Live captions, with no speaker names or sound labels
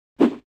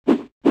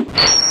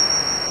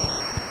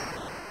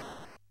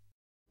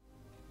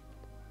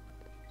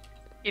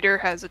Peter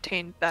has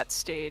attained that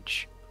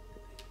stage.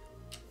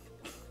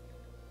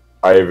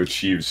 I have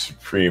achieved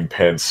supreme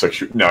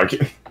pansexual. No,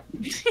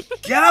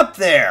 Get up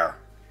there!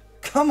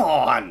 Come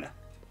on!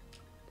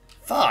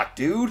 Fuck,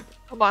 dude.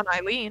 Come on,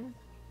 Eileen.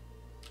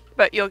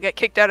 But you'll get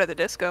kicked out of the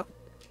disco.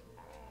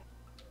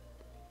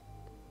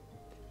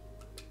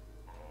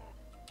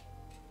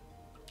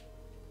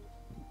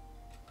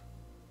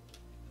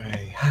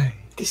 Hi,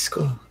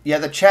 disco. Yeah,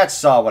 the chat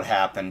saw what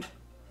happened.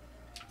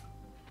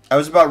 I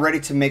was about ready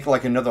to make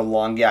like another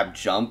long gap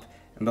jump,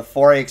 and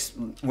before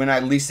when I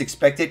least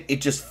expect it,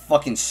 it just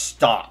fucking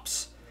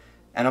stops.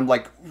 And I'm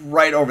like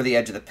right over the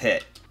edge of the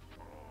pit.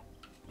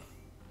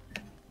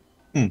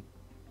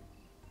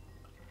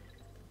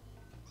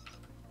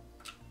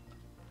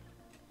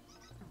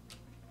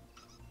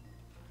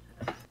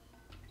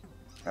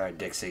 Alright,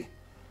 Dixie.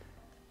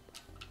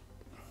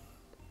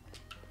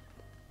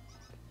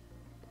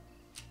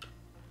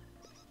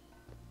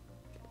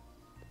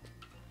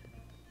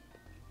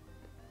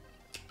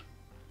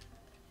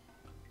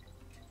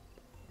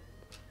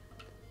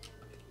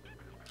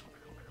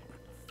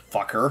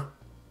 Fucker.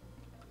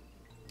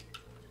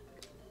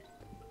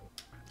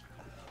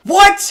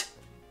 What?!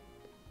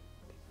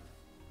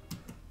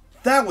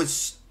 That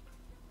was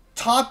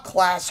top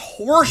class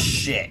horse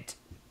shit.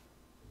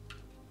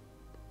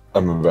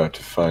 I'm about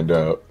to find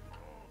out.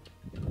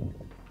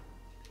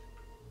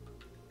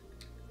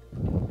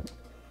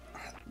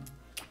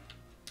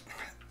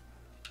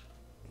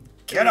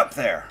 Get up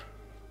there.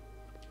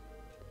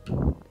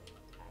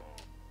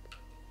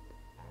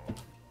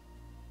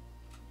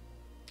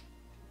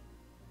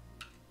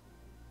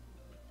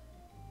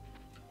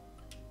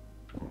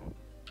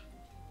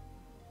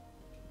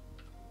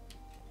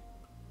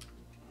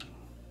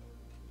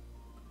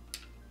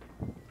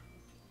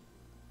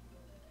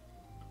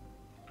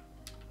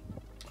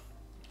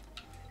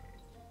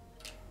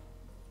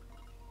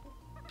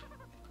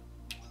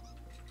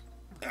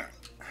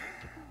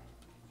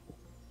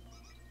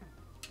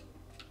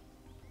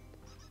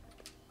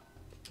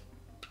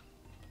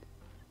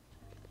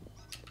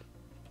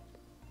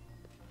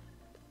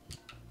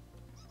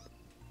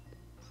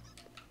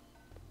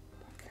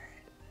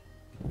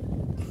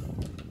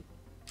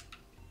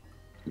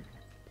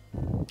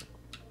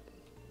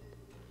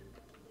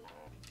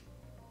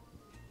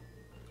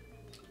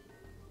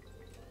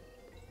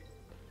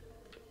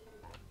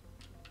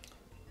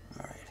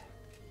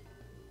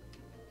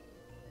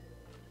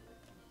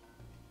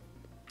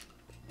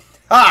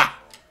 Ah!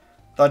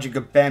 Thought you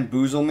could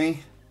bamboozle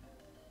me?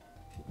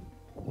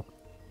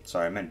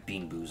 Sorry, I meant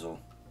bean boozle.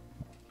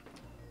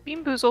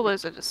 Bean Boozle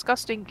is a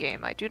disgusting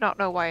game. I do not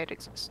know why it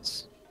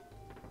exists.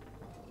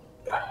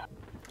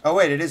 Oh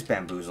wait, it is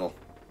bamboozle.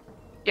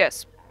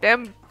 Yes,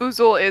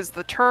 Bamboozle is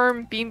the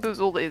term, Bean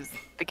Boozled is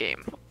the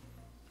game.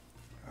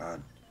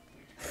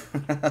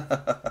 It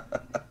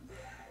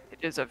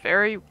is a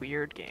very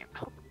weird game.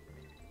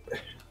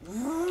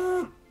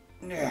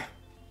 Yeah.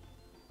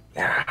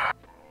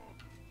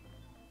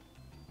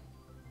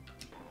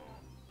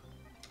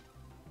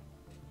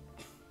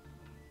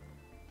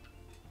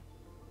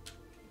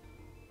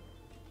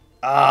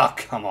 Ah,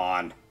 come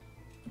on.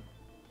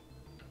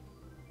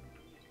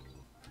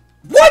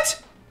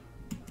 What?!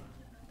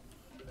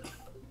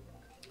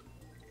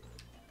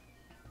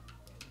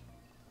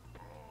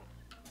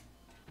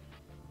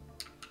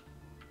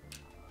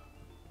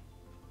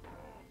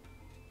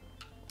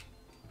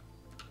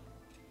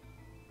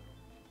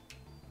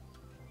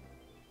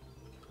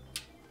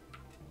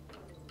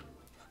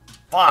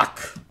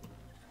 Fuck!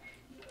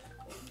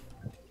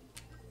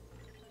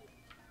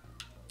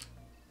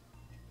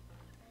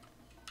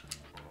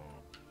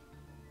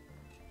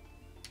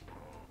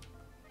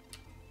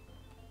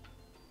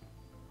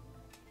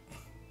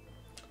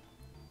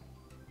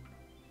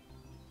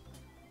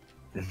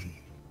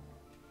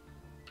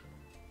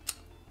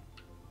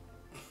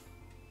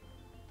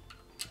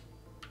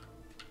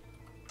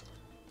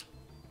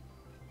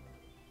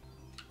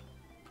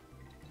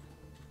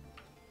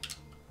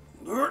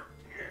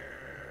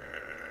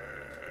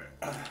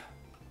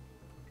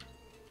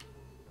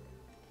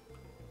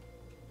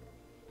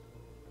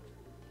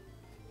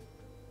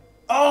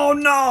 Oh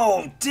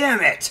no!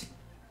 Damn it!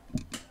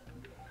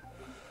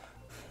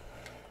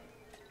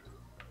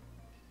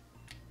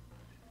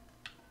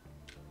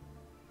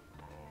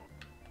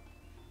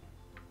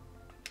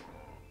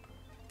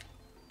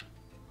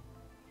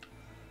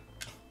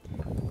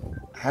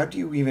 How do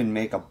you even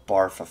make a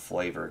barf a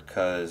flavor?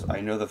 Because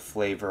I know the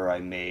flavor I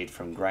made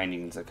from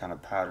grinding is a kind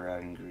of powder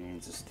adding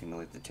ingredients to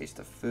stimulate the taste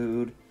of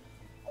food.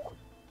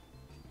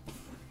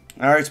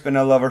 Alright,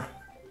 Spinel Lover.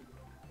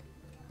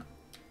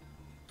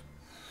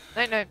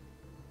 Night-night.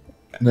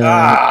 No.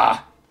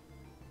 Ah!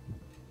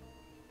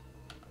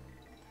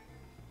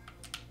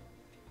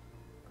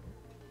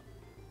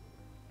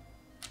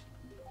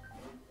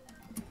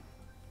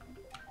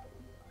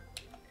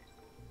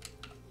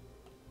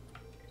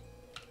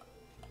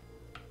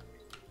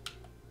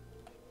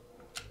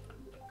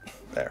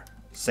 There.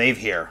 Save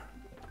here.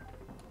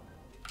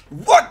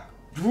 What?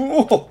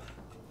 Whoa.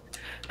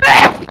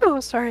 Oh,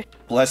 sorry.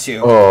 Bless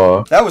you.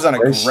 Oh, That was an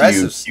bless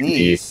aggressive you,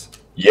 cutie. sneeze.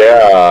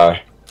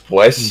 Yeah.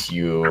 Bless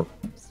you.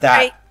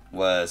 That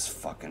was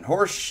fucking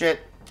horse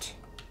shit.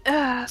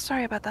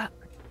 Sorry about that.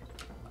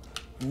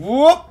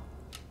 Whoop.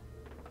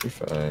 You're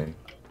fine.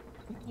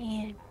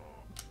 Yeah.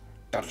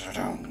 I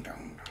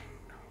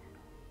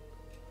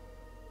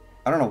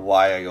don't know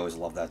why I always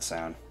love that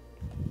sound.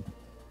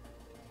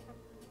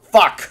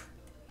 Fuck!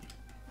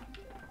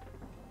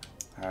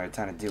 Alright,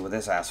 time to deal with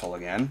this asshole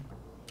again.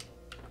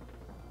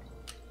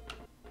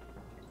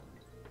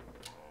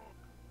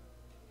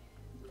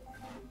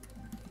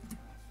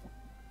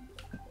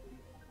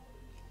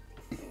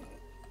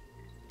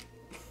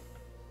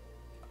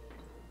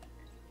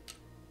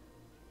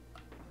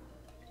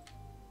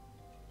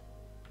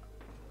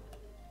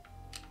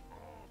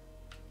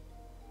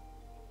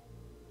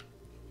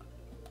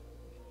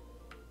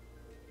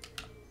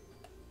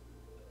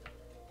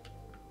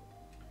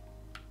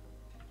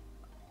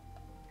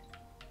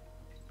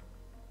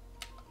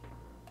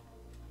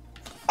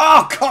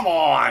 Oh, come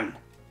on!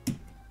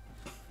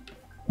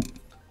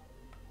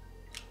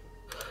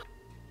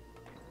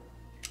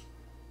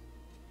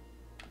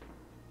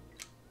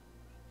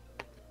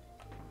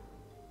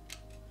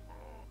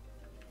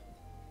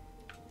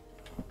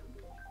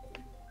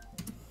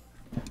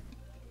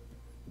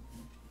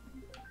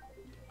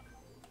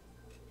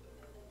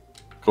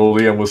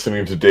 Goldie, I'm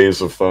listening to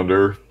Days of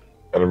Thunder,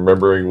 and I'm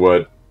remembering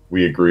what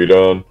we agreed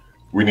on.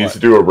 We need What? to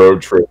do a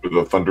road trip with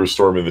a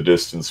thunderstorm in the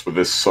distance with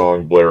this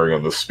song blaring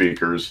on the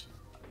speakers.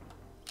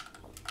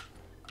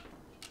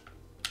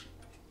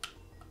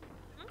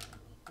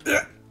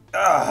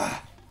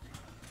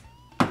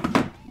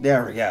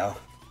 There we go.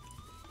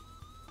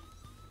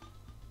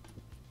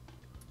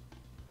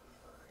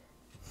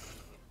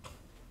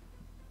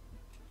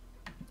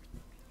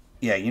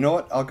 Yeah, you know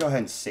what? I'll go ahead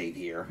and save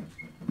here.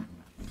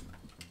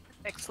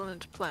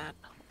 Excellent plan.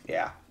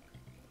 Yeah.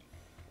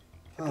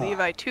 I believe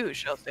I too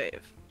shall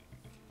save.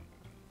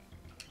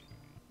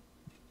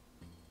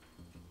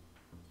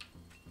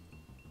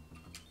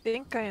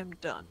 Think I am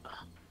done.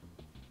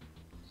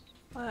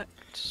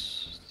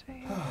 Let's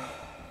save.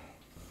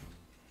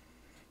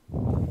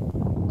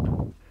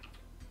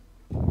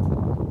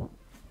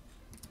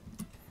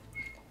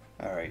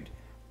 Alright.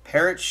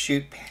 Parrot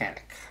shoot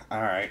panic.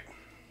 Alright.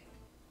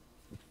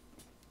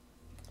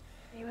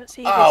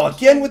 Oh,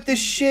 again with this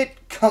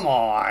shit? Come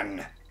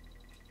on.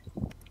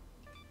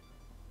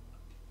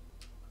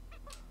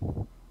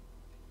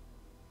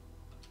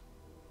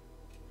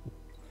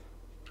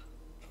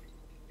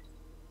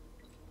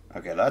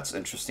 Okay, that's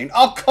interesting.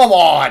 Oh, come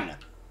on!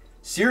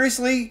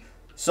 Seriously?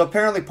 So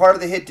apparently part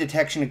of the hit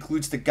detection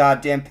includes the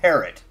goddamn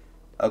parrot.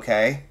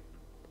 Okay.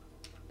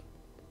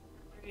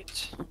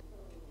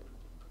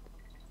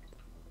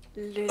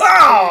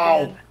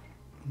 Ow!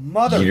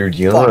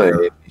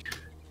 Motherfucker.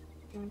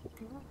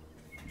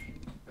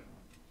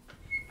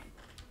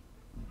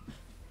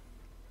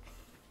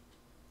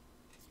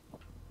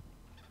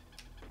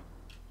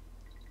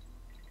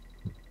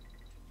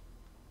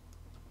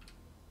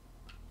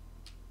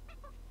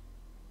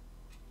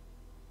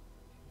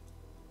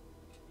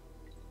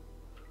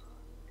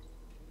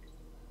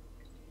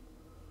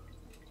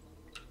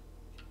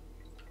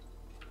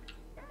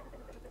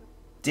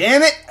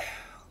 Damn it!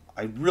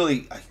 I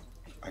really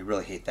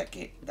hate that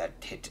game, that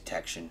hit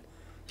detection.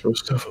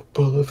 Mustafa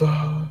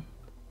Boulevard.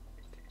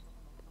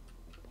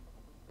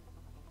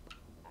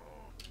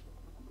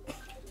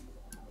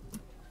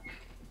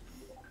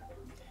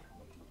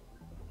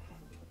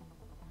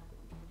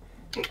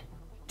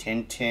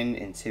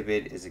 Tintin and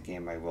Tibet is a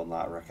game I will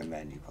not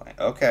recommend you play.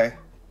 Okay.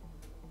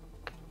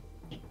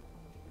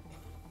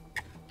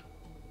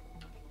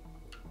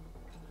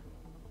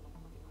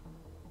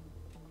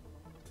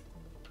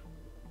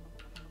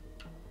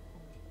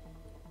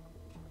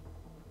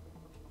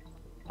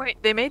 Wait,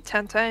 they made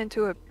Tenta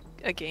into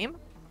a game?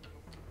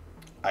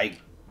 I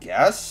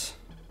guess?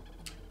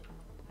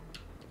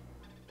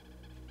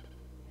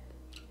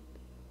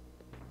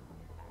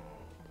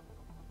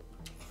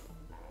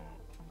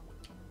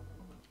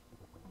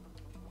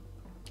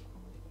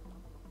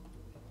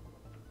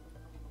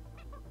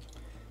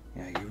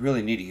 Yeah, you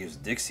really need to use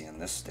Dixie on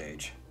this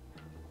stage.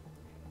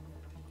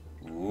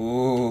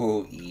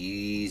 Ooh,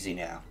 easy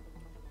now.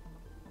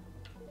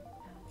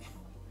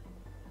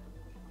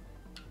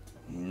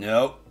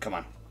 Nope, come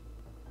on.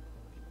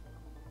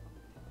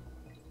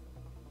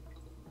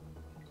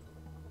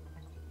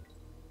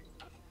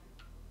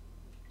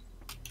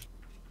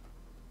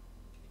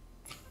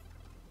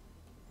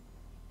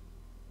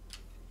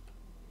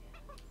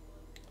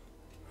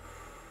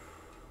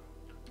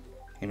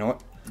 You know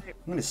what? I'm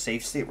going to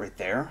save state right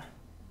there.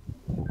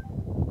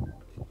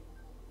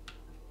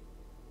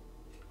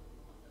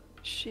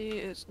 She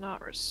is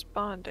not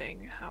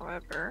responding,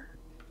 however.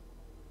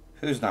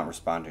 Who's not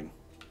responding?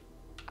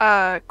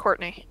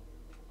 Courtney.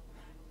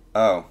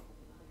 Oh.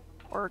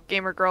 Or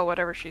Gamer Girl,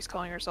 whatever she's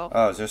calling herself.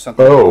 Oh, is there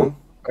something wrong?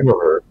 I know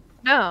her.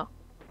 No.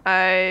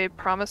 I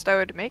promised I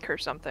would make her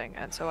something,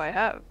 and so I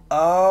have.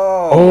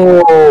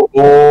 Oh.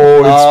 Oh,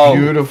 it's Oh.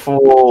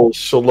 beautiful.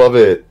 She'll love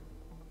it.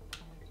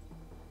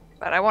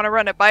 But I want to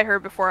run it by her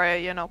before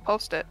I,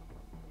 post it.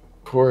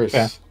 Of course.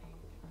 Yeah.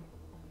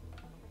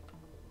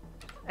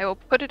 I will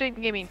put it in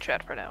gaming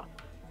chat for now.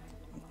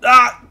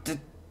 Ah!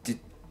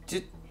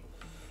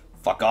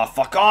 Fuck off,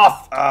 fuck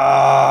off!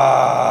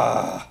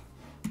 Ah!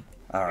 There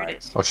it Alright.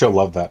 is. Oh, she'll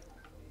love that.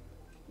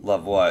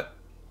 Love what?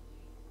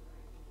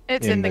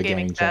 It's in the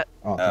gaming chat.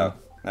 Oh, Oh.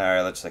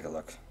 Alright, let's take a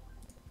look.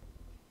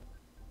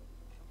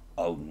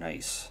 Oh,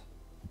 nice.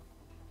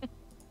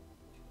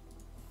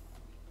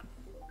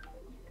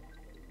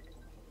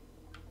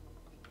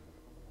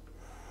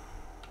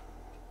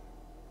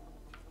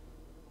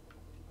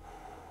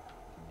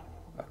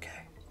 Okay.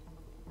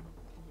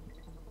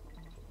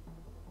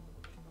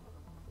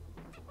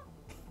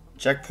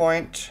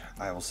 Checkpoint.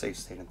 I will save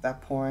state at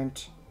that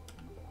point.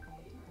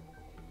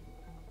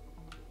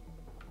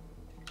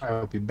 I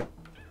will be back.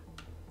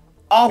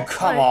 Oh,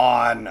 come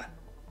on!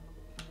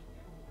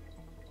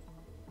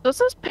 Does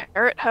this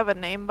parrot have a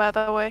name, by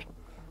the way?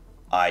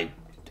 I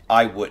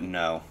wouldn't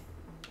know.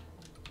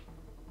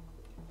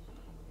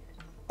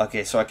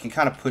 Okay, so I can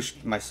kind of push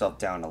myself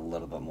down a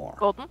little bit more.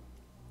 Golden?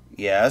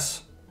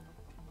 Yes?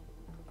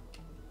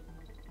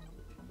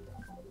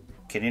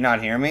 Can you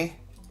not hear me?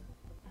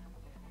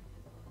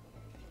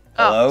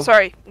 Hello? Oh,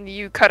 sorry.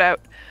 You cut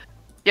out.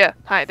 Yeah,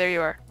 hi, there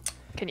you are.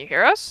 Can you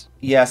hear us?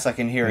 Yes, I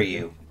can hear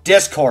you.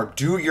 Discord,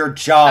 do your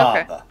job!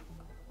 Okay.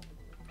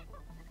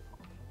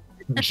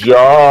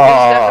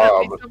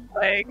 Job. There's definitely some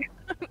lag.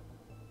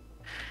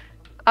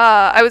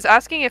 I was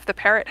asking if the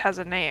parrot has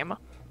a name.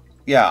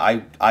 Yeah,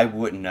 I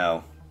wouldn't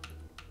know.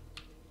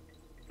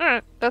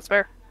 Alright, that's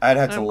fair. I'd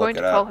have to I'm look going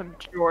it to call up. him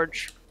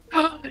George.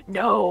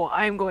 No,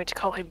 I'm going to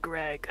call him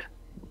Greg.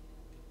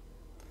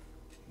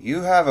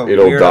 You have a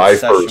It'll weird die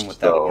obsession first, with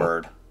that though.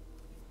 word.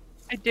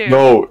 I do.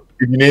 No,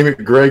 if you name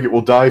it Greg, it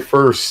will die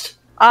first.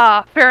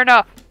 Ah, fair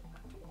enough.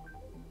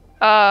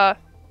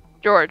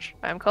 George.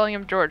 I'm calling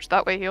him George.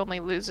 That way he only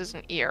loses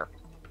an ear.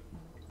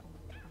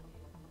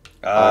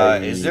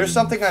 Is there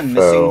something I'm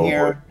missing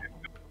here?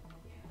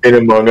 In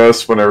Among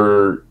Us,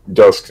 whenever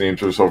Dusk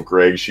names herself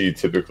Greg, she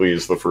typically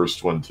is the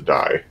first one to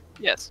die.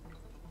 Yes.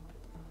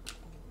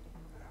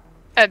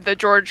 And the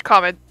George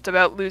comment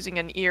about losing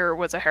an ear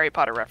was a Harry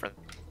Potter reference.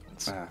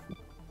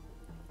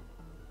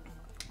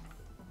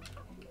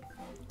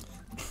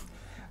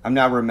 I'm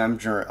now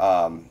remembering,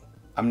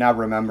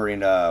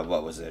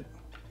 what was it?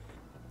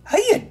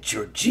 Hiya,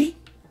 Georgie!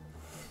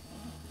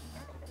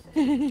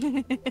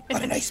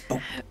 What a nice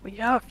boat. We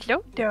have a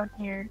float down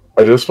here.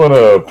 I just want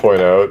to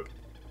point out,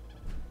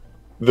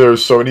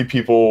 there's so many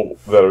people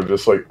that are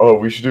just like, oh,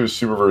 we should do a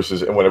super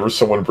versus, and whenever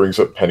someone brings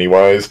up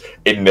Pennywise,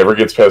 it never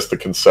gets past the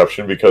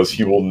conception because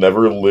he will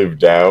never live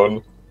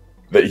down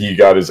that he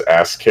got his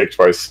ass kicked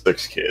by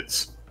 6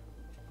 kids.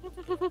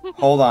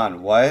 Hold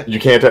on, what? You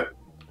can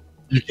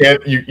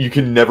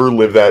never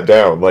live that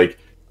down. Like,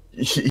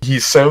 he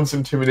sounds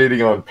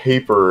intimidating on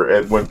paper,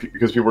 and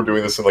because people are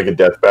doing this in like a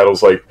death battle,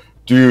 it's like,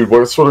 dude,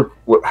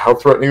 how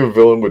threatening a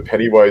villain would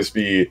Pennywise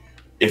be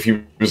if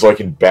he was like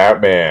in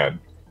Batman?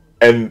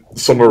 And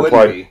someone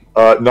replied,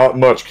 not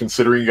much,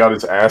 considering he got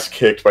his ass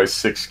kicked by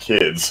 6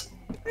 kids.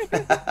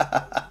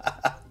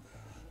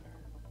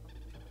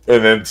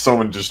 And then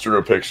someone just drew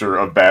a picture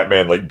of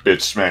Batman, like,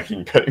 bitch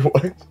smacking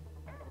Pennywise.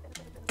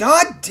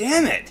 God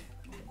damn it!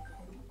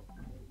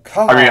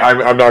 Come I mean,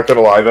 on. I'm not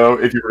gonna lie,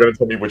 though, if you were gonna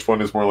tell me which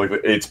one is more likely,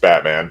 it's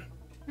Batman.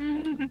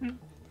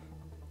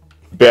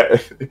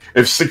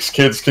 If 6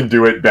 kids can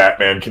do it,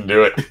 Batman can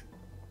do it.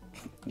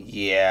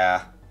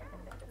 Yeah.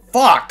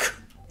 Fuck!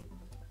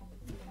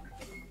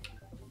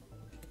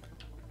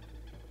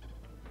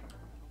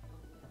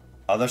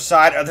 Other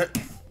side, other...